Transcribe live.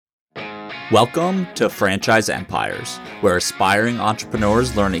Welcome to Franchise Empires, where aspiring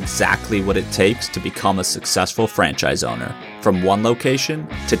entrepreneurs learn exactly what it takes to become a successful franchise owner, from one location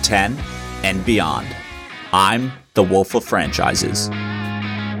to 10 and beyond. I'm the Wolf of Franchises.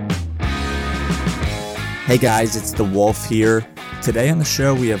 Hey guys, it's the Wolf here. Today on the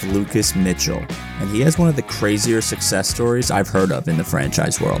show we have Lucas Mitchell, and he has one of the crazier success stories I've heard of in the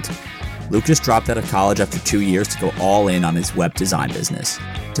franchise world. Lucas dropped out of college after 2 years to go all in on his web design business.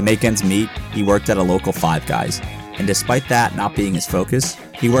 To make ends meet, he worked at a local Five Guys, and despite that not being his focus,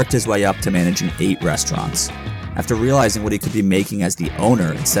 he worked his way up to managing 8 restaurants. After realizing what he could be making as the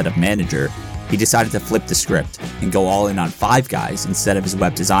owner instead of manager, he decided to flip the script and go all in on Five Guys instead of his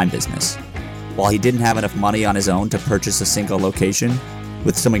web design business. While he didn't have enough money on his own to purchase a single location,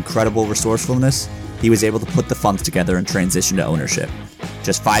 with some incredible resourcefulness, he was able to put the funds together and transition to ownership.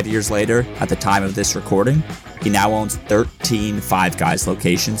 Just 5 years later, at the time of this recording, he now owns 13 Five Guys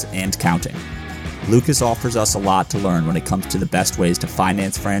locations and counting. Lucas offers us a lot to learn when it comes to the best ways to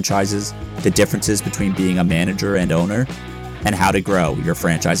finance franchises, the differences between being a manager and owner, and how to grow your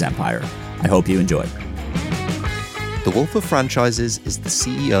franchise empire. I hope you enjoy. The Wolf of Franchises is the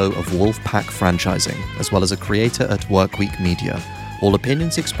CEO of Wolfpack Franchising, as well as a creator at Workweek Media. All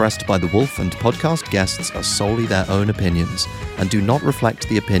opinions expressed by the Wolf and podcast guests are solely their own opinions and do not reflect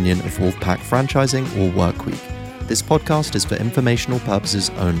the opinion of Wolfpack Franchising or Workweek. This podcast is for informational purposes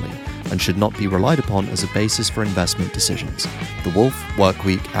only and should not be relied upon as a basis for investment decisions. The Wolf,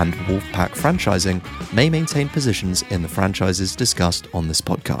 Workweek, and Wolfpack Franchising may maintain positions in the franchises discussed on this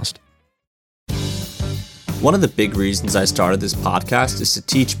podcast. One of the big reasons I started this podcast is to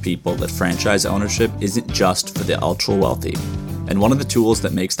teach people that franchise ownership isn't just for the ultra wealthy. And one of the tools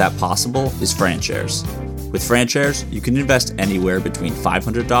that makes that possible is FranShares. With FranShares, you can invest anywhere between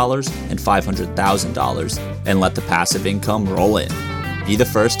 $500 and $500,000 and let the passive income roll in. Be the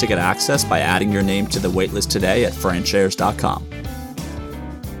first to get access by adding your name to the waitlist today at franshares.com.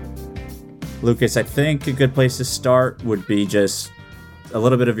 Lucas, I think a good place to start would be just a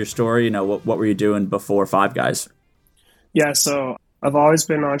little bit of your story. What were you doing before Five Guys? Yeah, so I've always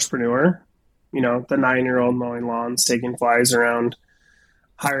been an entrepreneur. The 9-year-old mowing lawns, taking flies around,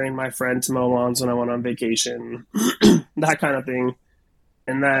 hiring my friend to mow lawns when I went on vacation, that kind of thing.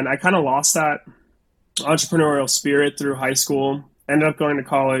 And then I kind of lost that entrepreneurial spirit through high school, ended up going to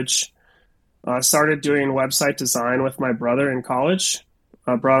college, started doing website design with my brother in college,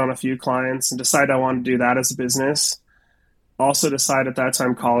 brought on a few clients and decided I wanted to do that as a business. Also decided at that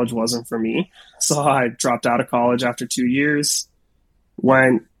time college wasn't for me. So I dropped out of college after 2 years,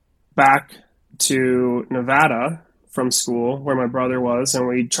 went back to Nevada from school where my brother was, and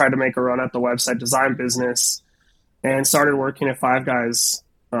we tried to make a run at the website design business and started working at Five Guys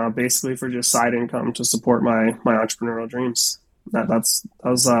basically for just side income to support my entrepreneurial dreams. That was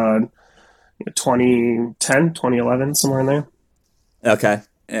 2010, 2011, somewhere in there. Okay.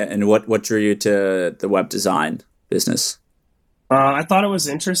 And what drew you to the web design business? I thought it was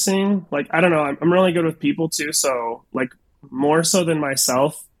interesting. I don't know, I'm really good with people too. So more so than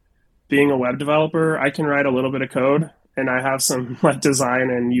myself, being a web developer, I can write a little bit of code and I have some design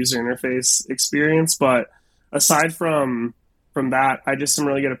and user interface experience. But aside from that, I just am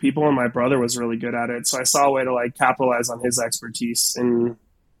really good at people, and my brother was really good at it. So I saw a way to capitalize on his expertise and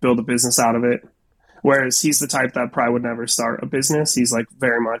build a business out of it. Whereas he's the type that probably would never start a business. He's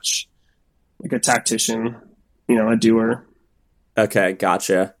very much a tactician, a doer. Okay,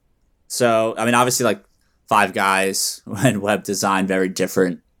 gotcha. So, obviously Five Guys and web design, very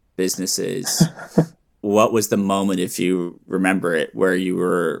different businesses. What was the moment, if you remember it, where you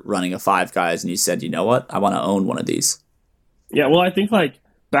were running a Five Guys and you said, you know what, I want to own one of these? Yeah, well, I think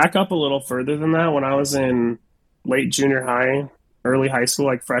back up a little further than that. When I was in late junior high, early high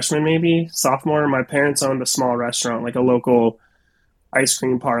school, freshman, maybe sophomore, my parents owned a small restaurant, a local ice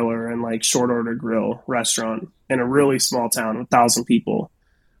cream parlor and short order grill restaurant in a really small town, 1,000 people.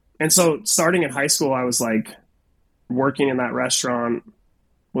 And so starting in high school, I was working in that restaurant,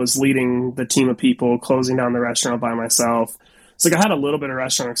 was leading the team of people, closing down the restaurant by myself. So I had a little bit of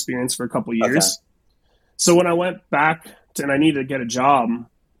restaurant experience for a couple of years. Okay. So when I went back and I needed to get a job,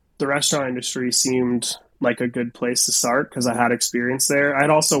 the restaurant industry seemed like a good place to start because I had experience there. I had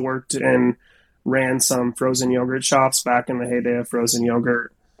also worked and ran some frozen yogurt shops back in the heyday of frozen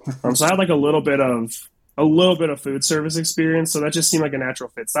yogurt. So I had a little bit of food service experience. So that just seemed like a natural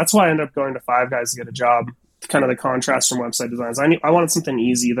fit. So that's why I ended up going to Five Guys to get a job. Kind of the contrast from website designs. I wanted something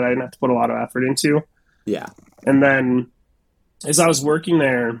easy that I didn't have to put a lot of effort into. Yeah. And then as I was working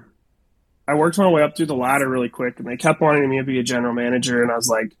there, I worked my way up through the ladder really quick, and they kept wanting me to be a general manager. And I was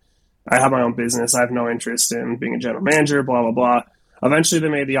like, I have my own business. I have no interest in being a general manager, blah, blah, blah. Eventually they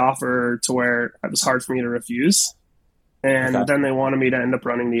made the offer to where it was hard for me to refuse. And Okay. then they wanted me to end up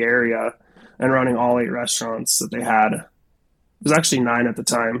running the area and running all 8 restaurants that they had. It was actually 9 at the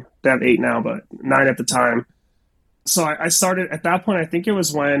time. They have 8 now, but 9 at the time. So I started at that point. I think it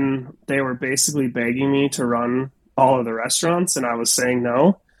was when they were basically begging me to run all of the restaurants and I was saying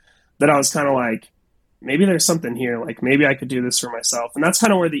no, that I was kind of like, maybe there's something here. Like maybe I could do this for myself. And that's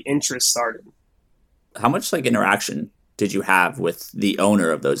kind of where the interest started. How much like interaction did you have with the owner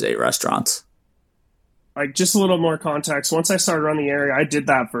of those 8 restaurants? Like just a little more context. Once I started running the area, I did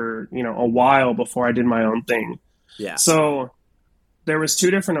that for, a while before I did my own thing. Yeah. So there was 2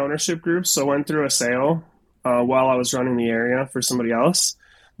 different ownership groups. So I went through a sale while I was running the area for somebody else.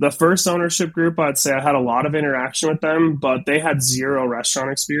 The first ownership group, I'd say I had a lot of interaction with them, but they had 0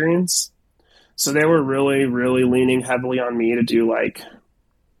 restaurant experience. So they were really, really leaning heavily on me to do like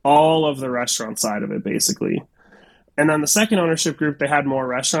all of the restaurant side of it, basically. And then the second ownership group, they had more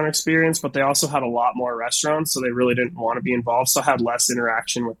restaurant experience, but they also had a lot more restaurants. So they really didn't want to be involved. So I had less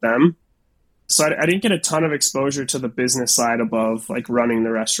interaction with them. So I didn't get a ton of exposure to the business side above like running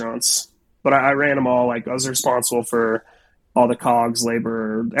the restaurants. But I ran them all. Like I was responsible for all the cogs,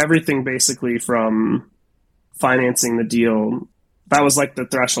 labor, everything basically from financing the deal. That was like the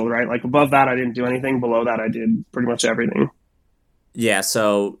threshold, right? Like above that, I didn't do anything. Below that, I did pretty much everything. Yeah.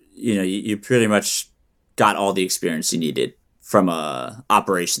 So, you pretty much got all the experience you needed from a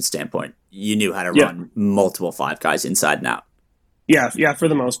operation standpoint. You knew how to run multiple Five Guys inside and out. Yeah, for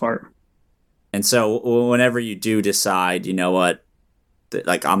the most part. And so whenever you do decide, you know what,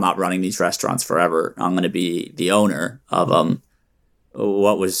 like I'm not running these restaurants forever, I'm going to be the owner of them.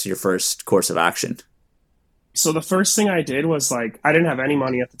 What was your first course of action? So the first thing I did was like, I didn't have any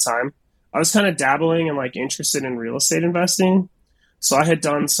money at the time. I was kind of dabbling and like interested in real estate investing. So I had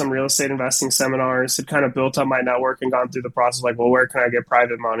done some real estate investing seminars, had kind of built up my network and gone through the process like, well, where can I get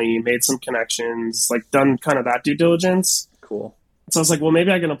private money? Made some connections, like done kind of that due diligence. Cool. So I was like, well,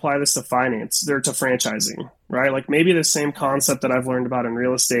 maybe I can apply this to finance or to franchising, right? Like maybe the same concept that I've learned about in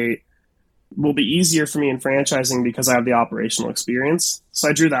real estate will be easier for me in franchising because I have the operational experience. So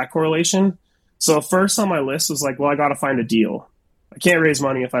I drew that correlation. So first on my list was like, well, I got to find a deal. I can't raise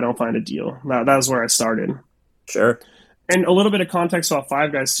money if I don't find a deal. That was where I started. Sure. And a little bit of context about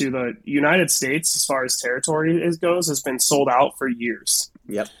Five Guys too. The United States, as far as territory goes, has been sold out for years.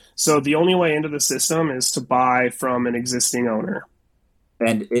 Yep. So the only way into the system is to buy from an existing owner.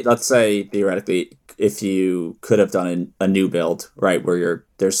 And let's say theoretically, if you could have done a new build, right, where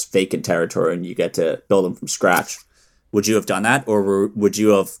there's vacant territory and you get to build them from scratch, would you have done that, or would you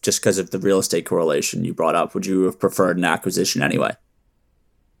have, just because of the real estate correlation you brought up, would you have preferred an acquisition anyway?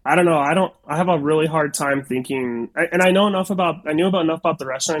 I don't know. I have a really hard time thinking, and I knew enough about the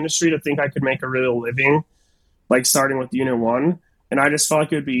restaurant industry to think I could make a real living, like starting with unit 1. And I just felt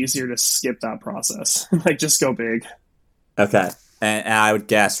like it would be easier to skip that process, like just go big. Okay. And I would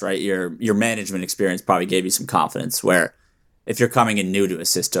guess, right, your management experience probably gave you some confidence where if you're coming in new to a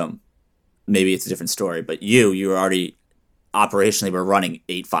system, maybe it's a different story, but you were already operationally were running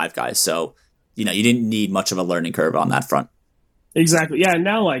 8 Five Guys. So, you didn't need much of a learning curve on that front. Exactly. Yeah. And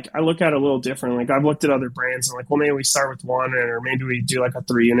now like I look at it a little different. Like I've looked at other brands and like, well, maybe we start with 1 or maybe we do like a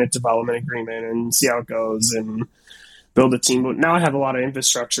 3-unit development agreement and see how it goes and build a team. But now I have a lot of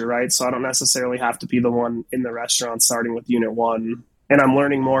infrastructure, right? So I don't necessarily have to be the one in the restaurant starting with unit 1. And I'm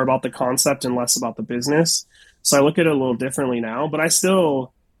learning more about the concept and less about the business. So I look at it a little differently now, but I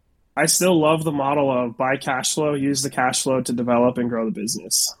still love the model of buy cash flow, use the cash flow to develop and grow the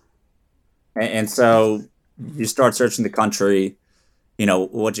business. And so you start searching the country,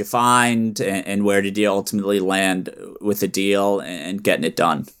 what'd you find and where did you ultimately land with the deal and getting it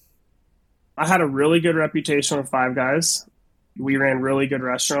done? I had a really good reputation with Five Guys. We ran really good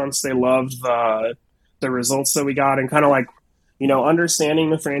restaurants. They loved the results that we got and kind of like, understanding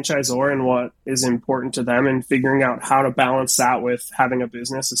the franchisor and what is important to them and figuring out how to balance that with having a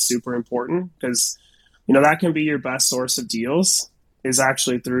business is super important because, that can be your best source of deals is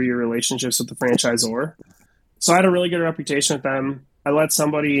actually through your relationships with the franchisor. So I had a really good reputation with them. I let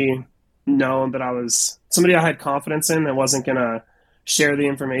somebody know that I was somebody I had confidence in that wasn't going to share the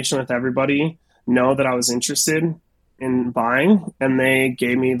information with everybody, know that I was interested in buying. And they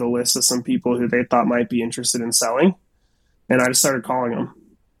gave me the list of some people who they thought might be interested in selling. And I just started calling them.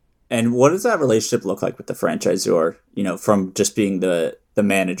 And what does that relationship look like with the franchisor, from just being the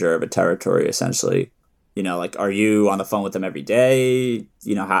manager of a territory, essentially? Like, are you on the phone with them every day?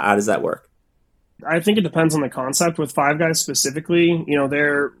 How does that work? I think it depends on the concept. With Five Guys specifically,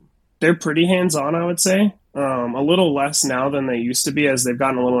 they're pretty hands-on, I would say. A little less now than they used to be as they've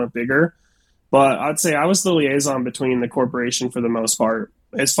gotten a little bit bigger. But I'd say I was the liaison between the corporation for the most part,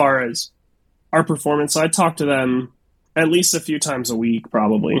 as far as our performance. So I talked to them at least a few times a week,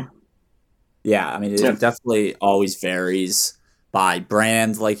 probably. Yeah, I mean, Yeah. it definitely always varies by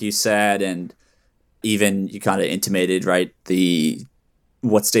brand, like you said, and even you kind of intimated, right, the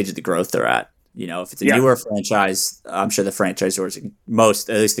what stage of the growth they're at. If it's a Yeah. newer franchise, I'm sure the franchisors,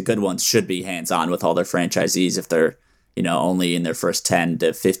 at least the good ones, should be hands on with all their franchisees if they're, only in their first 10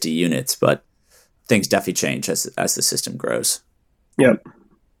 to 50 units. But things definitely change as the system grows. Yep.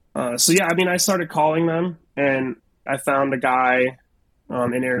 So yeah, I mean, I started calling them, and I found a guy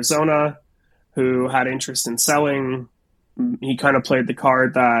in Arizona who had interest in selling. He kind of played the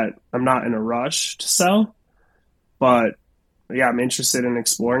card that I'm not in a rush to sell, but yeah, I'm interested in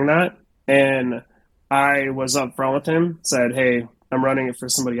exploring that. And I was upfront with him, said, "Hey, I'm running it for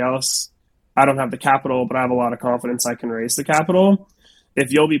somebody else. I don't have the capital, but I have a lot of confidence I can raise the capital.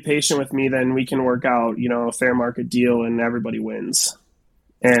 If you'll be patient with me, then we can work out, a fair market deal and everybody wins.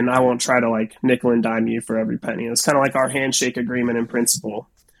 And I won't try to like nickel and dime you for every penny." It's kind of like our handshake agreement in principle.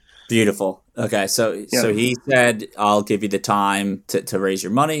 Beautiful. Okay, so Yeah. he said, "I'll give you the time to raise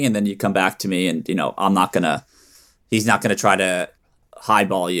your money, and then you come back to me, and I'm not gonna." He's not gonna try to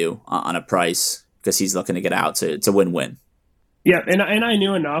highball you on a price because he's looking to get out. So it's a win-win. Yeah, and I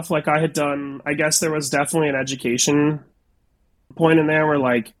knew enough. Like I had done, I guess there was definitely an education point in there where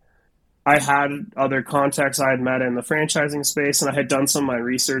like I had other contacts I had met in the franchising space, and I had done some of my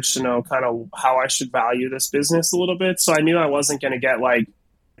research to know kind of how I should value this business a little bit. So I knew I wasn't going to get like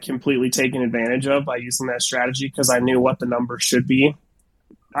completely taken advantage of by using that strategy because I knew what the number should be.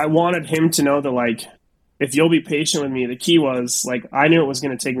 I wanted him to know that like if you'll be patient with me, the key was like I knew it was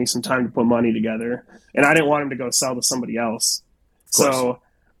going to take me some time to put money together, and I didn't want him to go sell to somebody else. So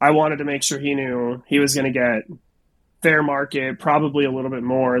I wanted to make sure he knew he was going to get fair market, probably a little bit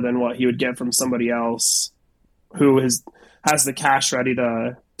more than what he would get from somebody else who has the cash ready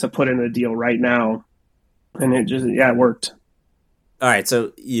to put in the deal right now. And it worked. All right,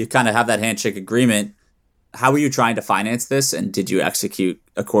 so you kind of have that handshake agreement. How were you trying to finance this, and did you execute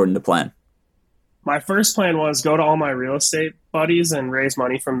according to plan? My first plan was go to all my real estate buddies and raise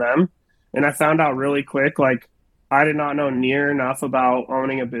money from them. And I found out really quick, like I did not know near enough about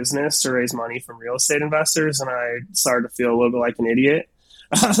owning a business to raise money from real estate investors, and I started to feel a little bit like an idiot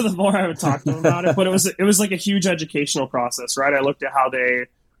the more I would talk to them about it. But it was like a huge educational process, right? I looked at how they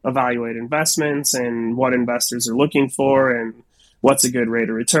evaluate investments and what investors are looking for and what's a good rate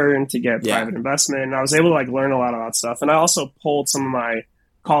of return to get private investment. And I was able to like learn a lot of that stuff. And I also pulled some of my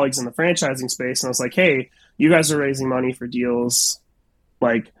colleagues in the franchising space, and I was like, "Hey, you guys are raising money for deals.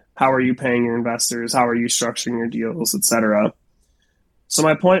 Like, how are you paying your investors? How are you structuring your deals, etc." So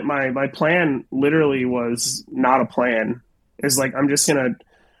my plan literally was not a plan. Is like I'm just gonna.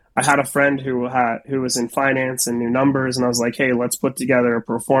 I had a friend who was in finance and knew numbers, and I was like, "Hey, let's put together a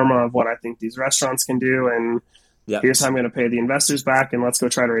pro forma of what I think these restaurants can do, and here's how I'm going to pay the investors back, and let's go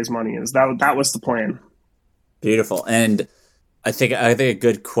try to raise money." That was the plan. Beautiful. And I think a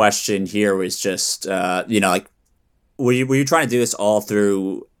good question here was just like were you trying to do this all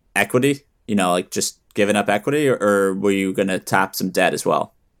through equity? Like just giving up equity, or were you going to tap some debt as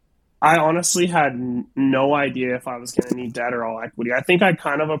well? I honestly had no idea if I was going to need debt or all equity. I think I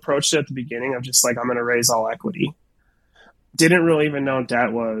kind of approached it at the beginning of just like I'm going to raise all equity. Didn't really even know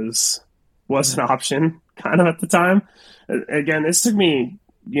debt was an option kind of at the time. Again, this took me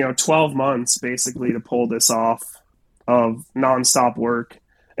 12 months basically to pull this off of nonstop work,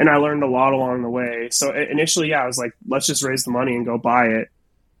 and I learned a lot along the way. So initially, I was like, let's just raise the money and go buy it,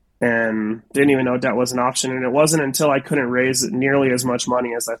 and didn't even know debt was an option. And it wasn't until I couldn't raise nearly as much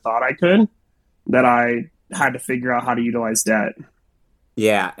money as I thought I could that I had to figure out how to utilize debt.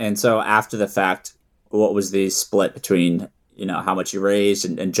 Yeah, and so after the fact, what was the split between how much you raised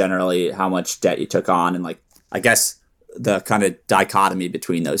and generally how much debt you took on, and like I guess the kind of dichotomy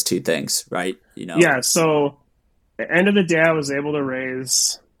between those two things, right? Yeah, so at the end of the day, I was able to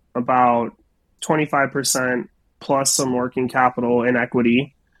raise about 25% plus some working capital in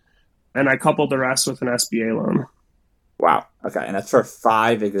equity, and I coupled the rest with an SBA loan. Wow. Okay, and that's for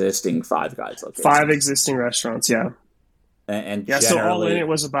 5 existing Five Guys locations. 5 existing restaurants, yeah. And yeah, so all in it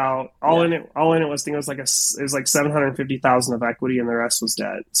was about in it was I think it was like 750,000 of equity, and the rest was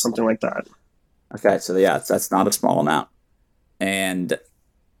debt, something like that. Okay, so yeah, that's not a small amount. And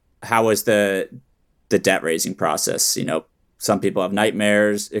how was the debt raising process? Some people have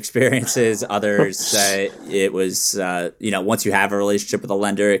nightmares experiences. Others say it was, once you have a relationship with a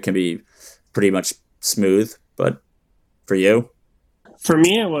lender, it can be pretty much smooth. But for you? For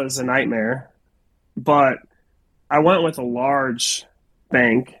me, it was a nightmare. But I went with a large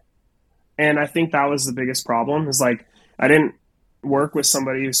bank And I think that was the biggest problem is like I didn't work with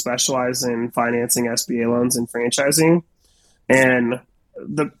somebody who specialized in financing SBA loans and franchising. And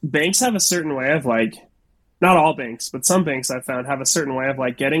the banks have a certain way of like, not all banks, but some banks I've found have a certain way of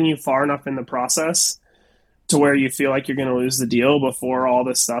like getting you far enough in the process to where you feel like you're going to lose the deal before all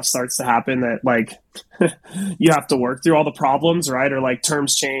this stuff starts to happen that like you have to work through all the problems, right? Or like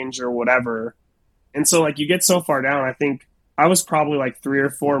terms change or whatever. And so like you get so far down, I think I was probably like 3 or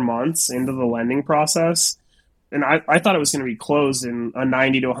 4 months into the lending process. And I thought it was going to be closed in a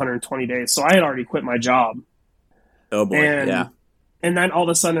 90 to 120 days. So I had already quit my job. Oh boy. And Yeah. and then all of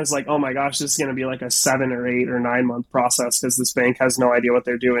a sudden it's like, oh my gosh, this is going to be like a 7 or 8 or 9 month process because this bank has no idea what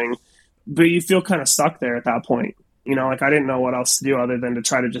they're doing. But you feel kind of stuck there at that point. You know, like I didn't know what else to do other than to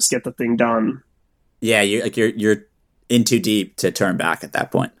try to just get the thing done. Yeah. You're in too deep to turn back at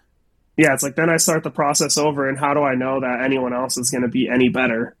that point. Yeah, it's like then I start the process over, and how do I know that anyone else is going to be any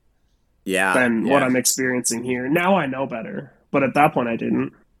better Yeah. than Yeah. what I'm experiencing here? Now I know better, but at that point I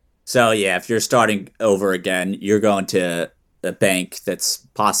didn't. So yeah, if you're starting over again, you're going to a bank that's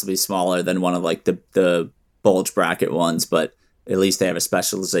possibly smaller than one of like the bulge bracket ones, but at least they have a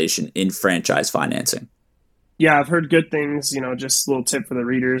specialization in franchise financing. Yeah, I've heard good things. You know, just a little tip for the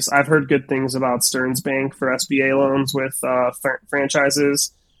readers. I've heard good things about Stearns Bank for SBA loans with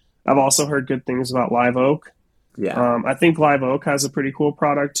franchises. I've also heard good things about Live Oak. Yeah. I think Live Oak has a pretty cool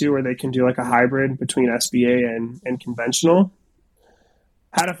product too, where they can do like a hybrid between SBA and conventional.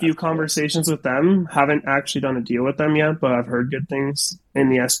 Had a few conversations with them. Haven't actually done a deal with them yet, but I've heard good things in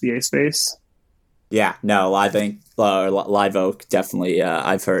the SBA space. Yeah. No, Live Oak definitely.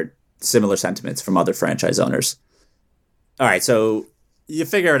 I've heard similar sentiments from other franchise owners. All right, so you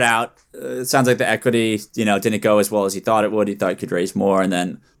figure it out. It sounds like the equity, didn't go as well as you thought it would. You thought you could raise more, and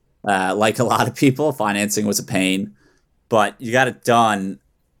then, like a lot of people, financing was a pain. But you got it done.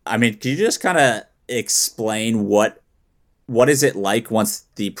 I mean, can you just kind of explain what is it like once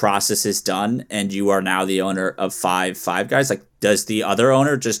the process is done and you are now the owner of Five Guys? Like, does the other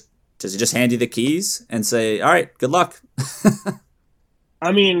owner does he just hand you the keys and say, "All right, good luck"?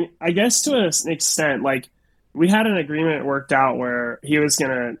 I mean, I guess to an extent, like we had an agreement worked out where he was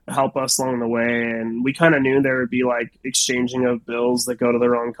going to help us along the way, and we kind of knew there would be like exchanging of bills that go to the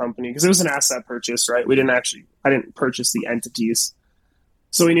wrong company because it was an asset purchase, right? I didn't purchase the entities.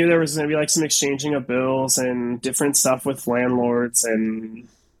 So we knew there was going to be like some exchanging of bills and different stuff with landlords and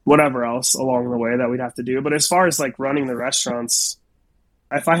whatever else along the way that we'd have to do. But as far as like running the restaurants,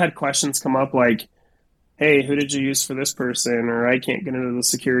 if I had questions come up like, hey, who did you use for this person? Or I can't get into the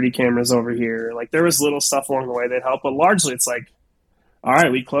security cameras over here. Like there was little stuff along the way that helped, but largely it's like, all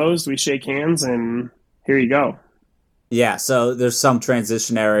right, we closed, we shake hands, and here you go. Yeah, so there's some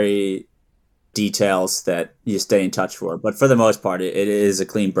transitionary details that you stay in touch for, but for the most part, it is a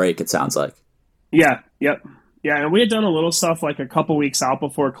clean break, it sounds like. Yeah, yep. Yeah, and we had done a little stuff like a couple weeks out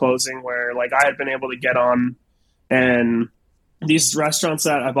before closing where like I had been able to get on, and these restaurants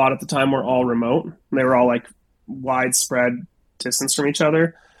that I bought at the time were all remote. They were all like widespread distance from each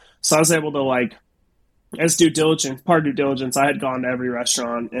other. So I was able to like, as part of due diligence, I had gone to every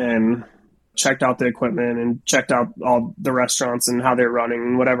restaurant and checked out the equipment and checked out all the restaurants and how they're running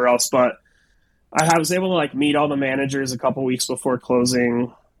and whatever else. But I was able to like meet all the managers a couple weeks before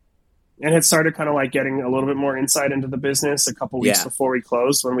closing and had started kind of like getting a little bit more insight into the business a couple weeks before we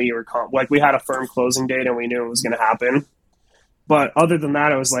closed when we were we had a firm closing date and we knew it was going to happen. But other than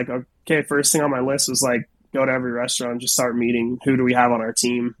that, I was like, okay, first thing on my list was like, go to every restaurant and just start meeting who do we have on our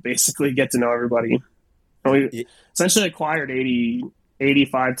team, basically get to know everybody. And we essentially acquired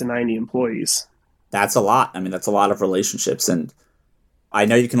 85 to 90 employees. That's a lot. I mean, that's a lot of relationships. And I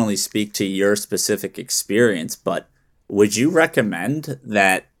know you can only speak to your specific experience, but would you recommend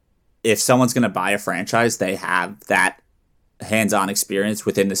that if someone's going to buy a franchise, they have that hands-on experience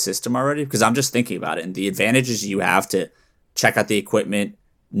within the system already? Because I'm just thinking about it and the advantages you have to check out the equipment,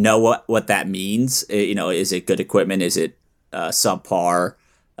 know what that means. Is it good equipment? Is it subpar?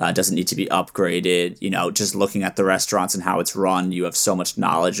 Doesn't need to be upgraded. Just looking at the restaurants and how it's run, you have so much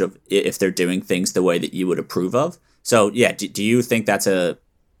knowledge of if they're doing things the way that you would approve of. So yeah, do you think that's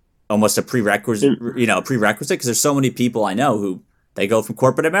almost a prerequisite? Prerequisite because there's so many people I know who they go from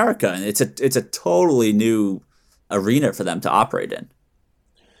corporate America and it's a totally new arena for them to operate in.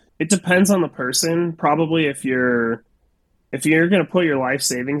 It depends on the person. Probably if you're going to put your life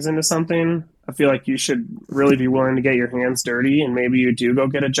savings into something, I feel like you should really be willing to get your hands dirty, and maybe you do go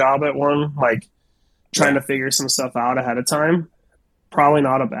get a job at one, like trying to figure some stuff out ahead of time. Probably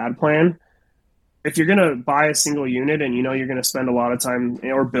not a bad plan. If you're going to buy a single unit and you're going to spend a lot of time,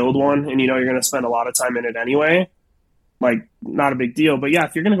 or build one and you're going to spend a lot of time in it anyway, like not a big deal. But yeah,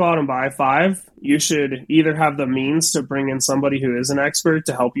 if you're going to go out and buy 5, you should either have the means to bring in somebody who is an expert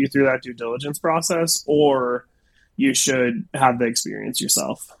to help you through that due diligence process, or you should have the experience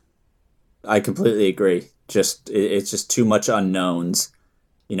yourself. I completely agree. It's just too much unknowns.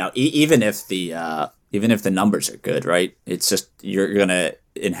 Even if the numbers are good, right? It's just you're gonna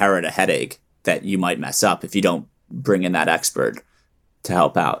inherit a headache that you might mess up if you don't bring in that expert to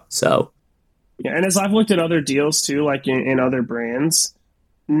help out. So yeah, and as I've looked at other deals too, like in other brands,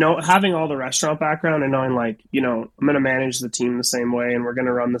 having all the restaurant background and knowing like, I'm going to manage the team the same way and we're going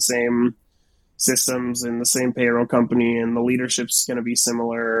to run the same systems and the same payroll company and the leadership's going to be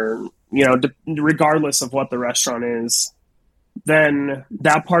similar, regardless of what the restaurant is, then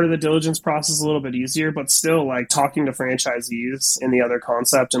that part of the diligence process is a little bit easier. But still, like talking to franchisees in the other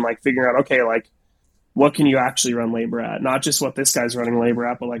concept and like figuring out, okay, like what can you actually run labor at? Not just what this guy's running labor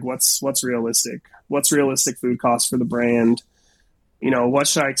at, but like what's realistic? What's realistic food costs for the brand? What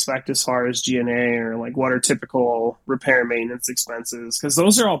should I expect as far as G&A, or like what are typical repair and maintenance expenses? Because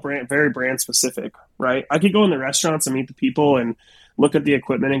those are all very brand specific, right? I could go in the restaurants and meet the people and look at the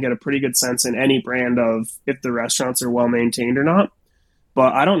equipment and get a pretty good sense in any brand of if the restaurants are well maintained or not.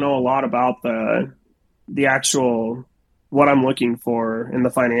 But I don't know a lot about the actual what I'm looking for in the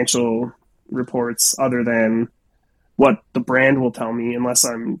financial reports other than what the brand will tell me, unless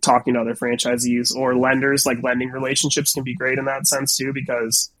I'm talking to other franchisees or lenders. Like lending relationships can be great in that sense too,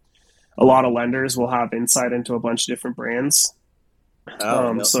 because a lot of lenders will have insight into a bunch of different brands.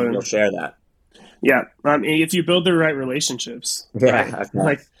 So you'll share that. Yeah. If you build the right relationships, yeah, right?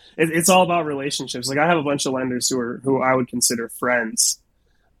 Like it's all about relationships. Like I have a bunch of lenders who I would consider friends.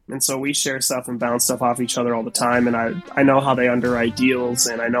 And so we share stuff and bounce stuff off each other all the time. And I know how they underwrite deals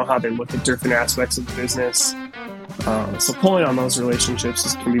and I know how they look at different aspects of the business. So pulling on those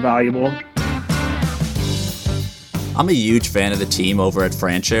relationships can be valuable. I'm a huge fan of the team over at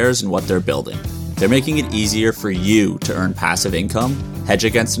Franshares and what they're building. They're making it easier for you to earn passive income, hedge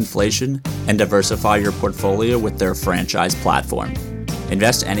against inflation, and diversify your portfolio with their franchise platform.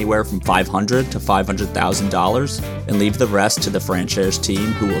 Invest anywhere from $500 to $500,000 and leave the rest to the Franshares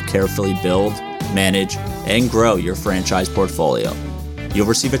team, who will carefully build, manage, and grow your franchise portfolio. You'll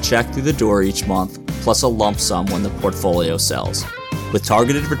receive a check through the door each month, plus a lump sum when the portfolio sells. With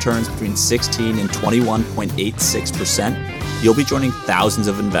targeted returns between 16 and 21.86%, you'll be joining thousands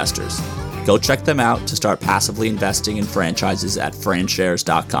of investors. Go check them out to start passively investing in franchises at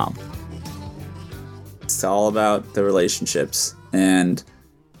franshares.com. It's all about the relationships and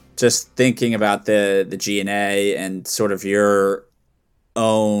just thinking about the G&A and sort of your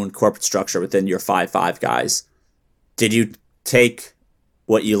own corporate structure within your 5 guys. Did you take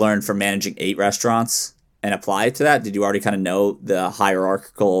what you learned from managing 8 restaurants and apply it to that? Did you already kind of know the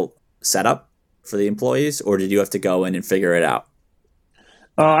hierarchical setup for the employees, or did you have to go in and figure it out?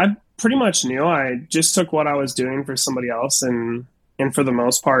 I pretty much knew. I just took what I was doing for somebody else and for the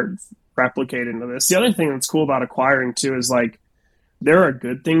most part replicated into this. The other thing that's cool about acquiring too is like there are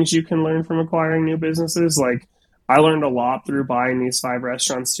good things you can learn from acquiring new businesses. Like I learned a lot through buying these 5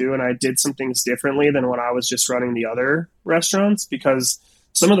 restaurants too, and I did some things differently than when I was just running the other restaurants, because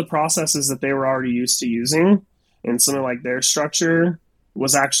some of the processes that they were already used to using and some of like their structure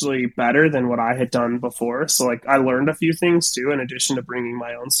was actually better than what I had done before. So like I learned a few things too, in addition to bringing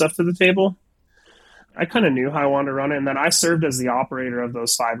my own stuff to the table. I kind of knew how I wanted to run it. And then I served as the operator of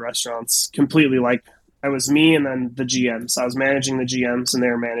those 5 restaurants completely. Like I was me and then the GMs. I was managing the GMs and they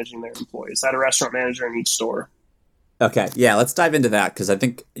were managing their employees. I had a restaurant manager in each store. Okay. Yeah. Let's dive into that. Cause I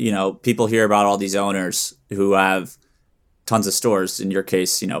think, people hear about all these owners who have tons of stores. In your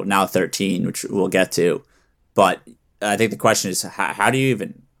case, now 13, which we'll get to, but I think the question is, how do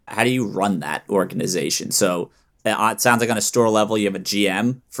you run that organization? So it sounds like on a store level, you have a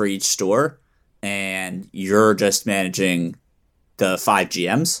GM for each store and you're just managing the 5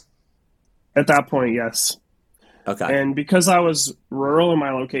 GMs? At that point, yes. Okay. And because I was rural and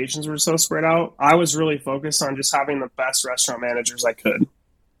my locations were so spread out, I was really focused on just having the best restaurant managers I could.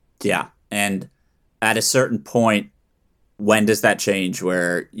 Yeah. And at a certain point, when does that change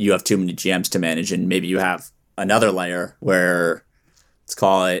where you have too many GMs to manage and maybe you have another layer where, let's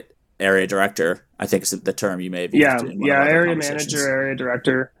call it area director, I think is the term you may have used. Yeah, area manager, area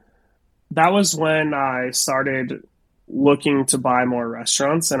director. That was when I started looking to buy more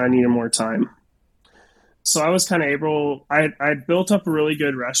restaurants and I needed more time. So I was kind of able, I built up really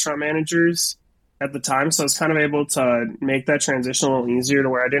good restaurant managers at the time. So I was kind of able to make that transition a little easier to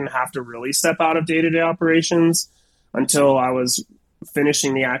where I didn't have to really step out of day-to-day operations until I was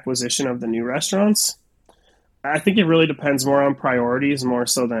finishing the acquisition of the new restaurants. I think it really depends more on priorities, more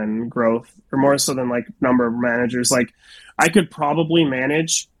so than growth, or more so than like number of managers. Like I could probably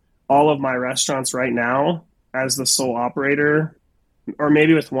manage all of my restaurants right now as the sole operator, or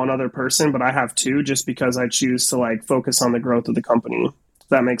maybe with one other person, but I have two just because I choose to like focus on the growth of the company. If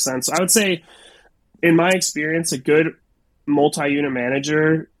that makes sense. I would say, in my experience, a good multi-unit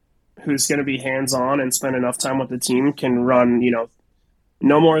manager who's going to be hands-on and spend enough time with the team can run,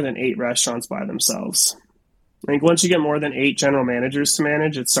 no more than 8 restaurants by themselves. I think once you get more than 8 general managers to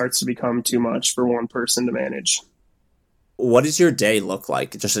manage, it starts to become too much for one person to manage. What does your day look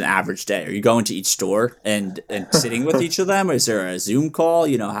like? Just an average day? Are you going to each store and sitting with each of them? Or is there a Zoom call?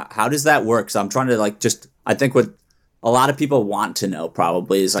 How does that work? So I'm trying to I think what a lot of people want to know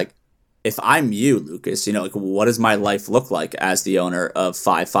probably is like, if I'm you, Lucas, what does my life look like as the owner of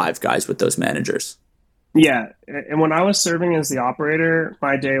Five Guys with those managers? Yeah. And when I was serving as the operator,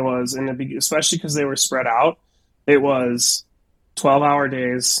 my day was especially because they were spread out, it was 12-hour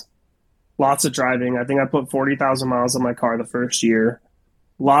days, lots of driving. I think I put 40,000 miles on my car the first year.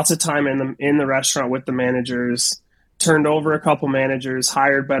 Lots of time in the restaurant with the managers, turned over a couple managers,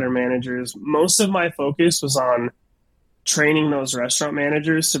 hired better managers. Most of my focus was on training those restaurant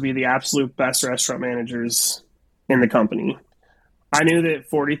managers to be the absolute best restaurant managers in the company. I knew that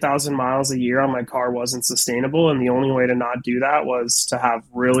 40,000 miles a year on my car wasn't sustainable, and the only way to not do that was to have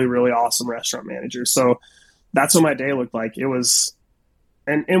really, really awesome restaurant managers. So that's what my day looked like. It was,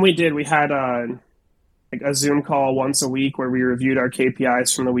 and we had like a Zoom call once a week where we reviewed our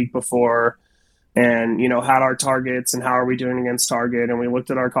KPIs from the week before, and had our targets and how are we doing against target, and we looked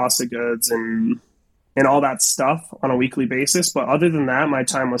at our cost of goods and all that stuff on a weekly basis. But other than that, my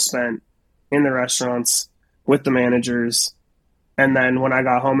time was spent in the restaurants with the managers. And then when I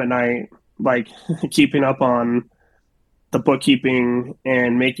got home at night, like keeping up on the bookkeeping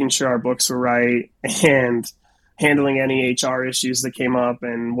and making sure our books were right and handling any HR issues that came up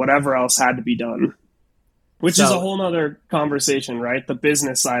and whatever else had to be done, which is a whole nother conversation, right? The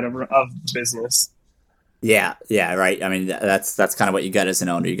business side of business. Yeah, right. I mean, that's kind of what you get as an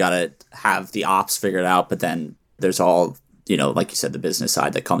owner. You got to have the ops figured out, but then there's all, like you said, the business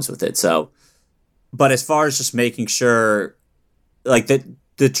side that comes with it. So, but as far as just making sure, like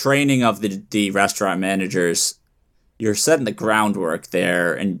the training of the restaurant managers, you're setting the groundwork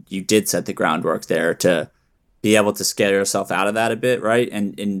there, and you did set the groundwork there to be able to scale yourself out of that a bit, right?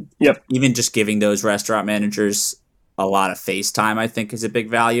 And yep. Even just giving those restaurant managers a lot of face time, I think, is a big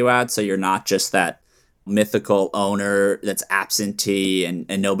value add. So you're not just that mythical owner that's absentee and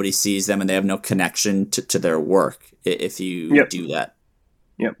nobody sees them and they have no connection to their work if you do that.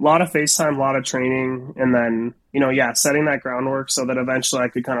 Yep. A lot of FaceTime, a lot of training, and then, setting that groundwork so that eventually I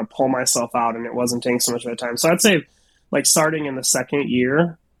could kind of pull myself out and it wasn't taking so much of my time. So I'd say like starting in the second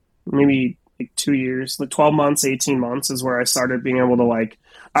year, maybe like 2 years, like 12 months, 18 months is where I started being able to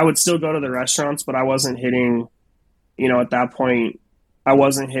I would still go to the restaurants, but I wasn't hitting, at that point, I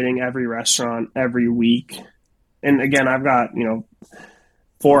wasn't hitting every restaurant every week. And again, I've got,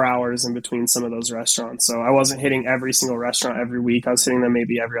 4 hours in between some of those restaurants. So I wasn't hitting every single restaurant every week. I was hitting them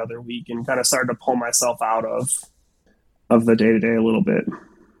maybe every other week and kind of started to pull myself out of the day-to-day a little bit.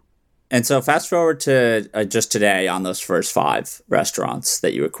 And so fast forward to just today on those first 5 restaurants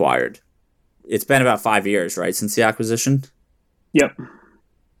that you acquired. It's been about 5 years, right, since the acquisition? Yep.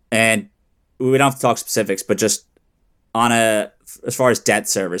 And we don't have to talk specifics, but just as far as debt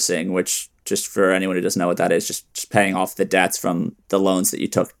servicing, which just for anyone who doesn't know what that is, just paying off the debts from the loans that you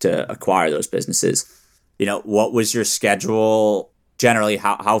took to acquire those businesses. What was your schedule generally?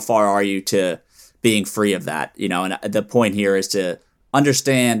 How far are you to being free of that? And the point here is to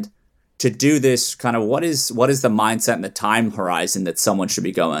understand, to do this kind of what is the mindset and the time horizon that someone should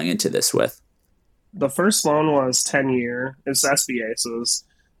be going into this with? The first loan was 10-year. It's SBA, so it was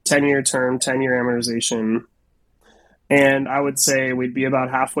 10-year term, 10-year amortization. And I would say we'd be about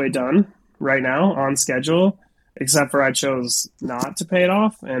halfway done right now on schedule, except for I chose not to pay it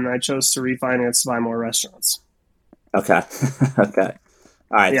off, and I chose to refinance to buy more restaurants. Okay. Okay.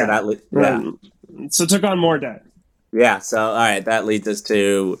 All right. Yeah. So took on more debt. Yeah. So, all right. That leads us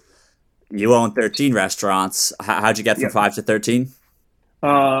to, you own 13 restaurants. How'd you get from 5 to 13?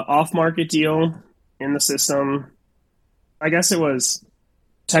 Off-market deal in the system. I guess it was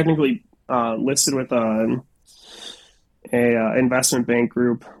technically listed with a investment bank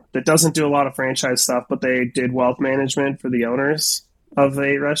group that doesn't do a lot of franchise stuff, but they did wealth management for the owners of the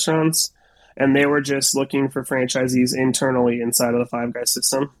 8 restaurants, and they were just looking for franchisees internally inside of the Five Guys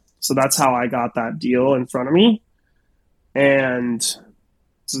system. So that's how I got that deal in front of me. And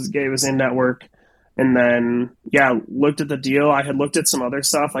so it was in network. And then, looked at the deal. I had looked at some other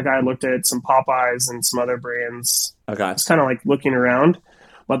stuff. Like I had looked at some Popeyes and some other brands. Okay. Just kind of like looking around.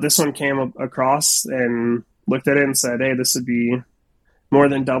 But this one came across and looked at it and said, hey, this would be more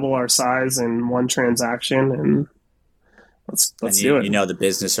than double our size in one transaction. And let's do it. You know the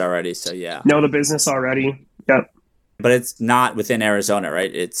business already. So yeah. Know the business already. Yep. But it's not within Arizona,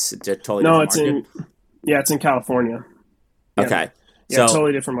 right? It's a totally no, different market. It's in California. Yeah. Okay. Yeah, so,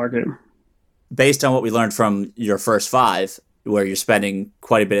 totally different market. Based on what we learned from your first 5, where you're spending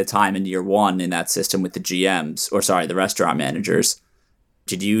quite a bit of time in year 1 in that system with the GMs, the restaurant managers,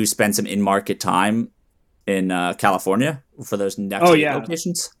 did you spend some in-market time in California for those next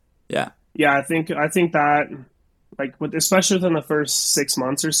locations? Yeah. Yeah, I think that, like, especially within the first 6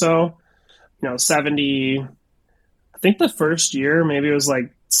 months or so, 70, I think the first year, maybe it was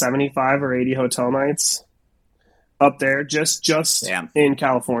like 75 or 80 hotel nights up there, just in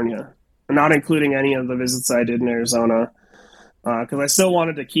California, not including any of the visits I did in Arizona, because I still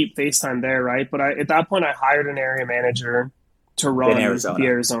wanted to keep FaceTime there, right? But at that point, I hired an area manager to run the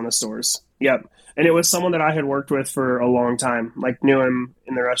Arizona stores. Yep. And it was someone that I had worked with for a long time, like knew him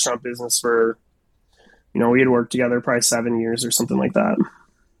in the restaurant business for, we had worked together probably 7 years or something like that.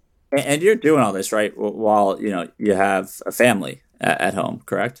 And you're doing all this, right, while, you have a family at home,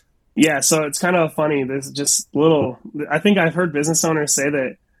 correct? Yeah, so it's kind of funny. There's just I think I've heard business owners say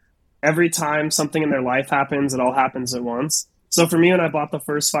that every time something in their life happens, it all happens at once. So for me, when I bought the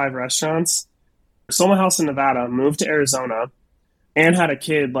first 5 restaurants, sold my house in Nevada, moved to Arizona, and had a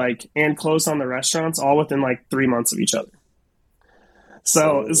kid, and closed on the restaurants all within 3 months of each other.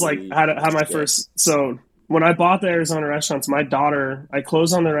 So it's had my first. So when I bought the Arizona restaurants, I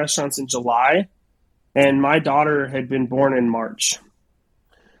closed on the restaurants in July, and my daughter had been born in March.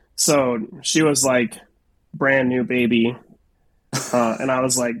 So she was brand new baby. And I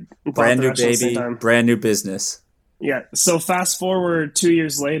was brand new baby, brand new business. Yeah. So fast forward 2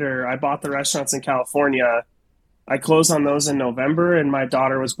 years later, I bought the restaurants in California. I closed on those in November, and my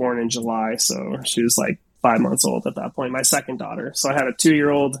daughter was born in July. So she was 5 months old at that point, my second daughter. So I had a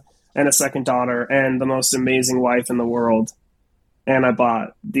 2-year-old and a second daughter and the most amazing wife in the world. And I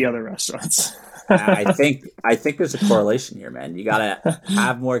bought the other restaurants. I think there's a correlation here, man. You gotta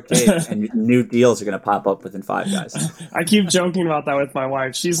have more kids, and new deals are gonna pop up within 5 guys. I keep joking about that with my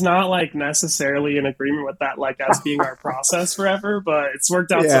wife. She's not necessarily in agreement with that, as being our process forever, but it's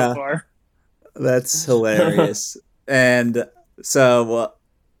worked out so far. That's hilarious. And so,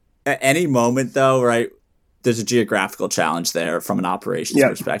 at any moment, though, right? There's a geographical challenge there from an operations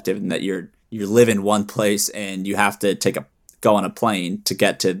perspective, and that you live in one place and you have to go on a plane to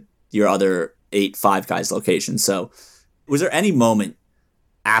get to your other 8 Five Guys locations. So was there any moment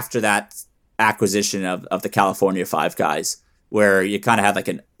after that acquisition of the California Five Guys where you kind of had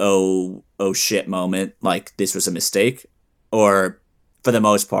an oh shit moment, like this was a mistake? Or for the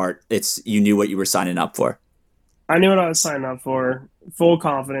most part, you knew what you were signing up for? I knew what I was signing up for. Full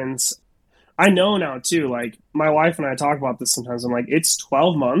confidence. I know now too, my wife and I talk about this sometimes. I'm it's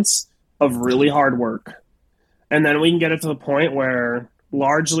 12 months of really hard work. And then we can get it to the point where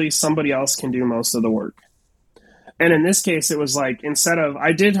largely somebody else can do most of the work. And in this case, it was I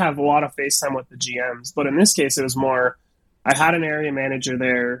did have a lot of FaceTime with the GMs, but in this case, it was more, I had an area manager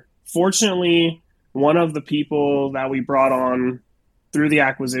there. Fortunately, one of the people that we brought on through the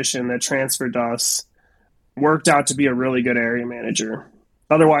acquisition that transferred to us worked out to be a really good area manager.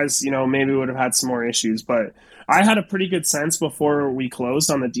 Otherwise, maybe we would have had some more issues, but I had a pretty good sense before we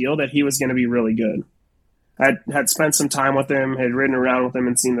closed on the deal that he was going to be really good. I had spent some time with him, had ridden around with him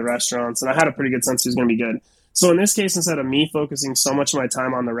and seen the restaurants, and I had a pretty good sense he was going to be good. So in this case, instead of me focusing so much of my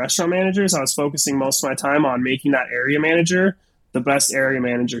time on the restaurant managers, I was focusing most of my time on making that area manager the best area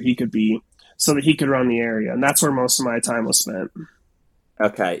manager he could be so that he could run the area. And that's where most of my time was spent.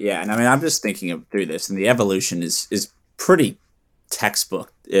 Okay, yeah. And I mean, I'm just thinking through this, and the evolution is pretty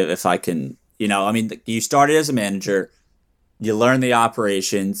textbook, if I can, you started as a manager, you learn the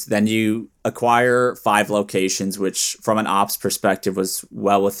operations, then you acquire 5 locations, which from an ops perspective was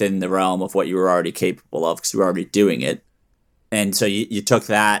well within the realm of what you were already capable of because you were already doing it. And so you took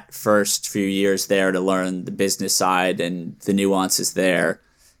that first few years there to learn the business side and the nuances there.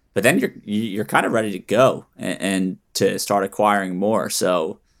 But then you're kind of ready to go and to start acquiring more.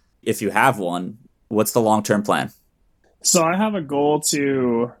 So if you have one, what's the long-term plan? So I have a goal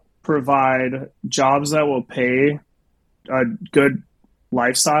to provide jobs that will pay a good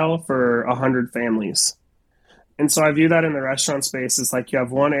lifestyle for 100 families. And so I view that in the restaurant space as you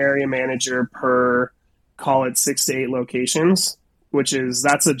have one area manager per, call it 6 to 8 locations,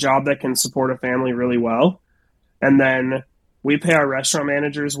 that's a job that can support a family really well. And then We pay our restaurant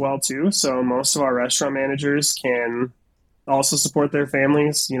managers well too. So most of our restaurant managers can also support their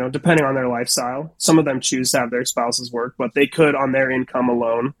families, depending on their lifestyle. Some of them choose to have their spouses work, but they could, on their income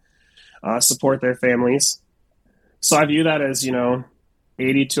alone, support their families. So I view that as,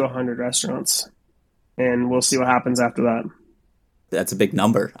 80 to 100 restaurants, and we'll see what happens after that. That's a big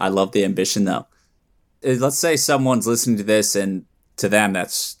number. I love the ambition, though. Let's say someone's listening to this, and to them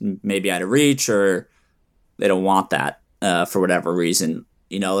that's maybe out of reach, or they don't want that for whatever reason.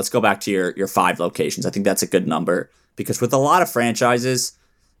 Let's go back to your 5 locations. I think that's a good number, because with a lot of franchises,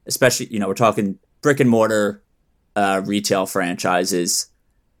 especially, we're talking brick and mortar retail franchises,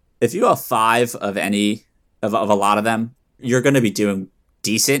 if you have 5 of any of a lot of them, you're going to be doing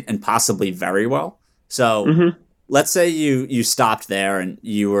decent and possibly very well. So let's say you stopped there and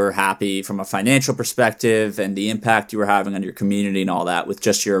you were happy from a financial perspective and the impact you were having on your community and all that with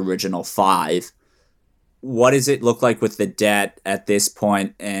just your original 5. What does it look like with the debt at this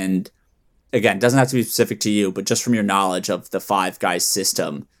point? And again, it doesn't have to be specific to you, but just from your knowledge of the Five Guys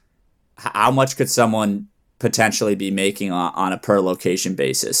system, how much could someone potentially be making on a per location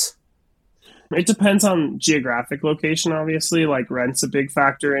basis? It depends on geographic location, obviously. Like rent's a big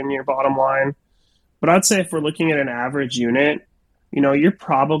factor in your bottom line. But I'd say if we're looking at an average unit, you're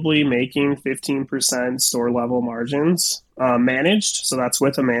probably making 15% store level margins managed. So that's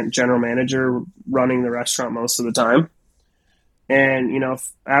with a general manager running the restaurant most of the time. And,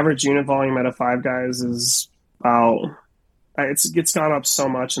 average unit volume at a Five Guys is about, it's gone up so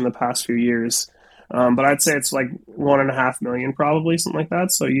much in the past few years. But I'd say it's like 1.5 million, probably something like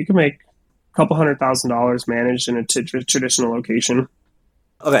that. So you can make a couple $100,000 managed in a traditional location.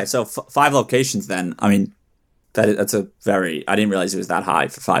 Okay, so 5 locations then. I mean, that's a very, I didn't realize it was that high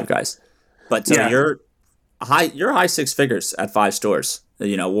for Five Guys. But so you're high 6 figures at 5 stores,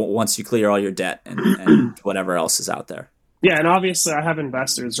 once you clear all your debt and whatever else is out there. Yeah, and obviously I have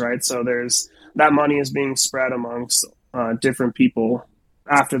investors, right? So there's that money is being spread amongst different people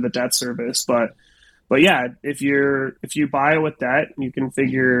after the debt service. But yeah, if you buy with debt, you can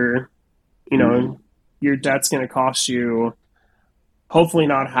figure, your debt's going to cost you hopefully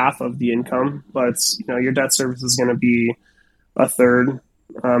not half of the income, but your debt service is going to be a third,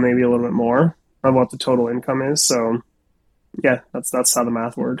 maybe a little bit more of what the total income is. So yeah, that's how the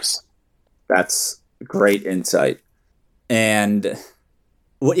math works. That's great insight. And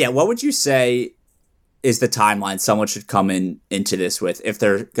what would you say is the timeline someone should come into this with if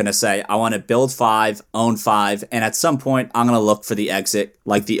they're going to say, I want to build 5, own 5, and at some point I'm going to look for the exit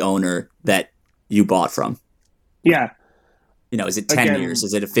like the owner that you bought from? Yeah. Is it 10 years?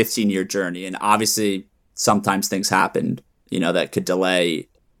 Is it a 15-year journey? And obviously sometimes things happen, that could delay,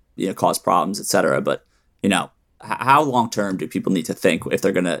 cause problems, et cetera. But, how long-term do people need to think if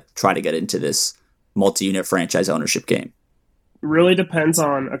they're going to try to get into this multi-unit franchise ownership game? Really depends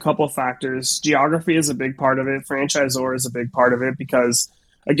on a couple of factors. Geography is a big part of it. Franchisor is a big part of it because,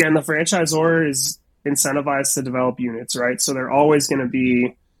 again, the franchisor is incentivized to develop units, right? So they're always going to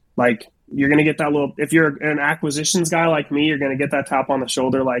be like, you're going to get that little, if you're an acquisitions guy like me, you're going to get that tap on the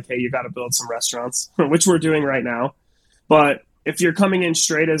shoulder like, hey, you got to build some restaurants, which we're doing right now. But if you're coming in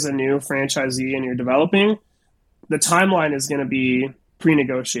straight as a new franchisee and you're developing, the timeline is going to be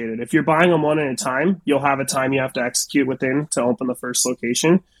pre-negotiated. If you're buying them one at a time, you'll have a time you have to execute within to open the first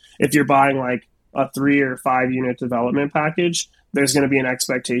location. If you're buying like a 3 or 5 unit development package, there's going to be an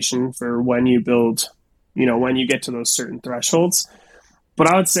expectation for when you build, when you get to those certain thresholds. But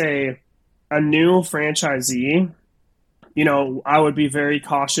I would say a new franchisee, I would be very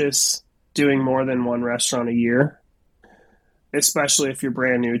cautious doing more than 1 restaurant a year, especially if you're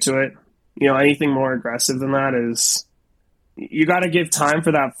brand new to it. Anything more aggressive than that is, you got to give time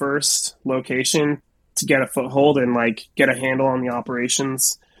for that first location to get a foothold and like get a handle on the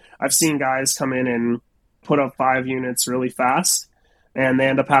operations. I've seen guys come in and put up 5 units really fast and they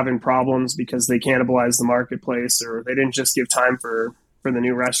end up having problems because they cannibalize the marketplace, or they didn't just give time for the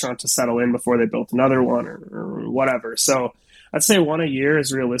new restaurant to settle in before they built another one or whatever. So I'd say 1 a year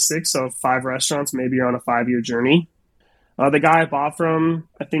is realistic. So 5 restaurants, maybe you're on a 5-year journey. The guy I bought from,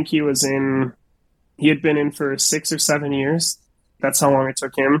 I think he had been in for 6 or 7 years. That's how long it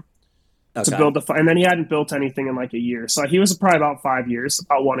took him to build and then he hadn't built anything in like a year. So he was probably about 5 years,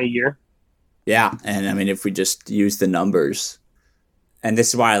 about 1 a year. Yeah. And I mean, if we just use the numbers, and this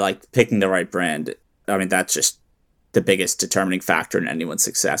is why I like picking the right brand. I mean, that's just the biggest determining factor in anyone's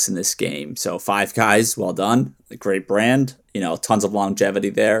success in this game. So Five Guys, well done. A great brand, tons of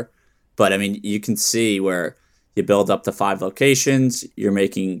longevity there. But I mean, you can see where you build up the 5 locations, you're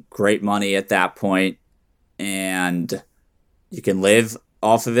making great money at that point, and you can live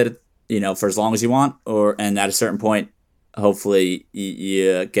off of it, for as long as you want, and at a certain point, hopefully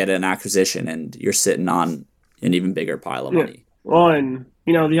you get an acquisition and you're sitting on an even bigger pile of money. Well, and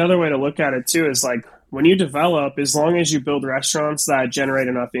the other way to look at it too is like when you develop, as long as you build restaurants that generate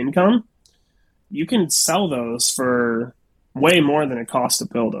enough income, you can sell those for way more than it costs to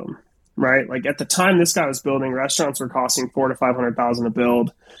build them, right? Like at the time this guy was building, restaurants were costing $400,000 to $500,000 to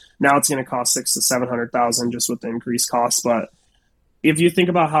build. Now it's going to cost $600,000 to $700,000 just with the increased costs. But if you think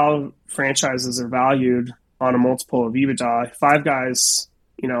about how franchises are valued on a multiple of EBITDA, Five Guys,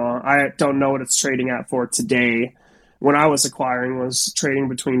 I don't know what it's trading at for today. When I was acquiring, was trading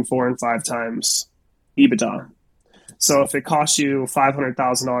between 4 and 5 times EBITDA. So if it costs you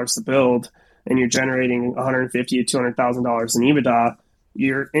 $500,000 to build and you're generating $150,000 to $200,000 in EBITDA,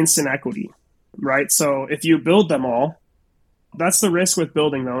 you're instant equity, right? So if you build them all, that's the risk with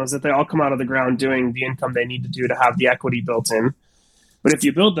building them, is that they all come out of the ground doing the income they need to do to have the equity built in. But if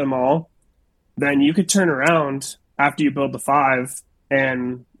you build them all, then you could turn around after you build the 5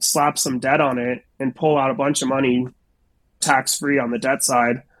 and slap some debt on it and pull out a bunch of money tax-free on the debt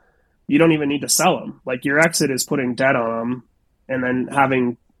side. You don't even need to sell them. Like your exit is putting debt on them and then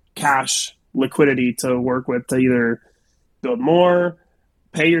having cash liquidity to work with to either build more,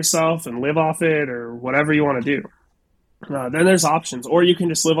 pay yourself and live off it, or whatever you want to do. Then there's options, or you can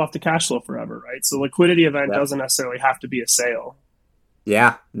just live off the cash flow forever, right? So liquidity event doesn't necessarily have to be a sale.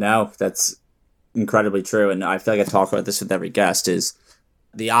 Yeah, no, that's incredibly true. And I feel like I talk about this with every guest, is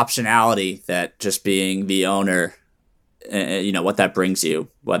the optionality that just being the owner, what that brings you,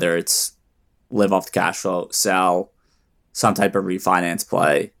 whether it's live off the cash flow, sell, some type of refinance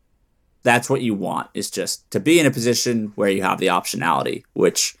play. That's what you want, is just to be in a position where you have the optionality,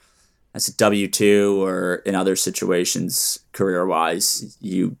 which as a W-2 or in other situations career-wise,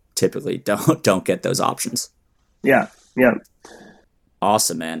 you typically don't get those options. Yeah.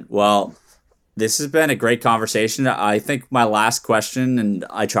 Awesome, man. Well, this has been a great conversation. I think my last question, and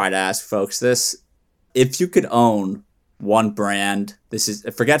I try to ask folks this, if you could own one brand, this is,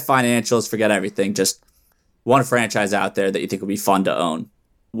 forget financials, forget everything, just one franchise out there that you think would be fun to own,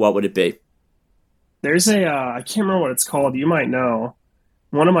 what would it be? There's I can't remember what it's called. You might know.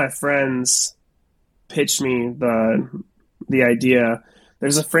 One of my friends pitched me the idea.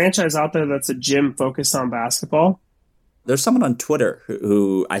 There's a franchise out there that's a gym focused on basketball. There's someone on Twitter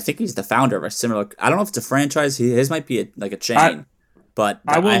who I think he's the founder of a similar, I don't know if it's a franchise. His might be a chain, but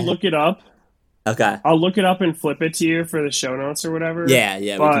I will look it up. Okay. I'll look it up and flip it to you for the show notes or whatever. Yeah,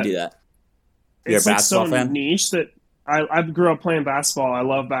 we can do that. You're it's a basketball like so fan? Niche that I grew up playing basketball. I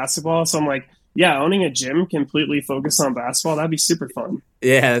love basketball. So I'm like, yeah, owning a gym completely focused on basketball, that'd be super fun.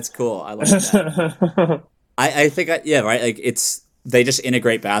 Yeah, that's cool. I love that. I think, right? Like they just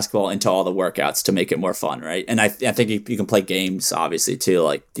integrate basketball into all the workouts to make it more fun, right? And I think you can play games, obviously, too,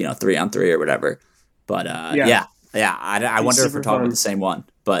 like, 3-on-3 or whatever. But I wonder if we're talking about the same one.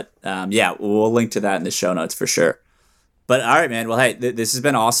 But we'll link to that in the show notes for sure. But all right, man. Well, hey, this has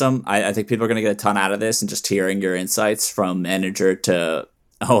been awesome. I think people are going to get a ton out of this, and just hearing your insights from manager to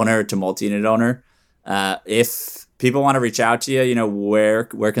owner to multi-unit owner. If people want to reach out to you,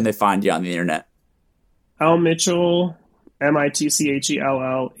 where can they find you on the internet? L Mitchell,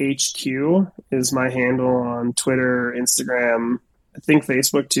 MITCHELL HQ is my handle on Twitter, Instagram, I think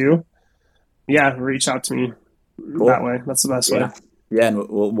Facebook too. Yeah, reach out to me that way. That's the best way. Yeah, and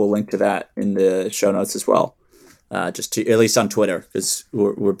we'll link to that in the show notes as well. Just to, at least on Twitter, because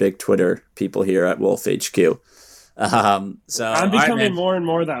we're big Twitter people here at Wolf HQ. So I'm becoming more and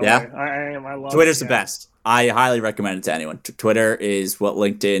more that way. I am. I love Twitter's the best. I highly recommend it to anyone. Twitter is what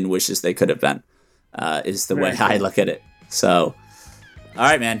LinkedIn wishes they could have been. Is the way I look at it. So, all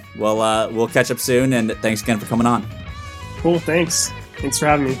right, man. Well, we'll catch up soon, and thanks again for coming on. Cool. Thanks for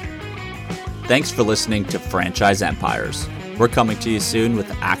having me. Thanks for listening to Franchise Empires. We're coming to you soon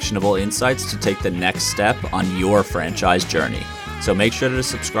with actionable insights to take the next step on your franchise journey. So make sure to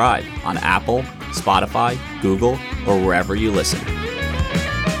subscribe on Apple, Spotify, Google, or wherever you listen.